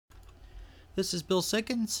This is Bill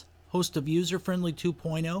Sickens, host of User Friendly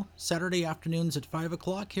 2.0, Saturday afternoons at 5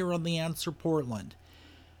 o'clock here on The Answer Portland.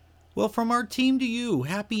 Well, from our team to you,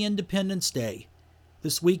 happy Independence Day.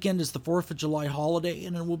 This weekend is the 4th of July holiday,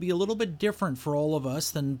 and it will be a little bit different for all of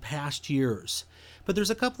us than past years. But there's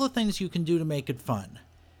a couple of things you can do to make it fun.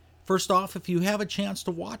 First off, if you have a chance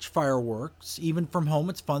to watch fireworks, even from home,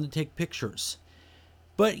 it's fun to take pictures.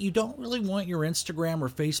 But you don't really want your Instagram or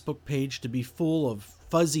Facebook page to be full of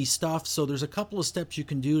fuzzy stuff, so there's a couple of steps you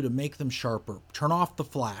can do to make them sharper. Turn off the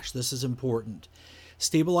flash. This is important.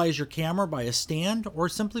 Stabilize your camera by a stand or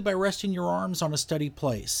simply by resting your arms on a steady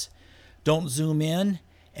place. Don't zoom in,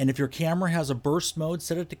 and if your camera has a burst mode,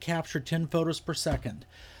 set it to capture 10 photos per second.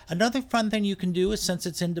 Another fun thing you can do is, since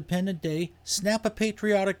it's Independence Day, snap a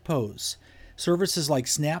patriotic pose. Services like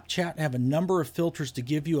Snapchat have a number of filters to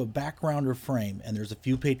give you a background or frame, and there's a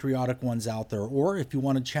few patriotic ones out there. Or if you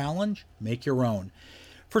want a challenge, make your own.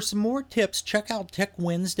 For some more tips, check out Tech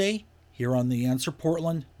Wednesday here on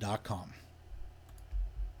theanswerportland.com.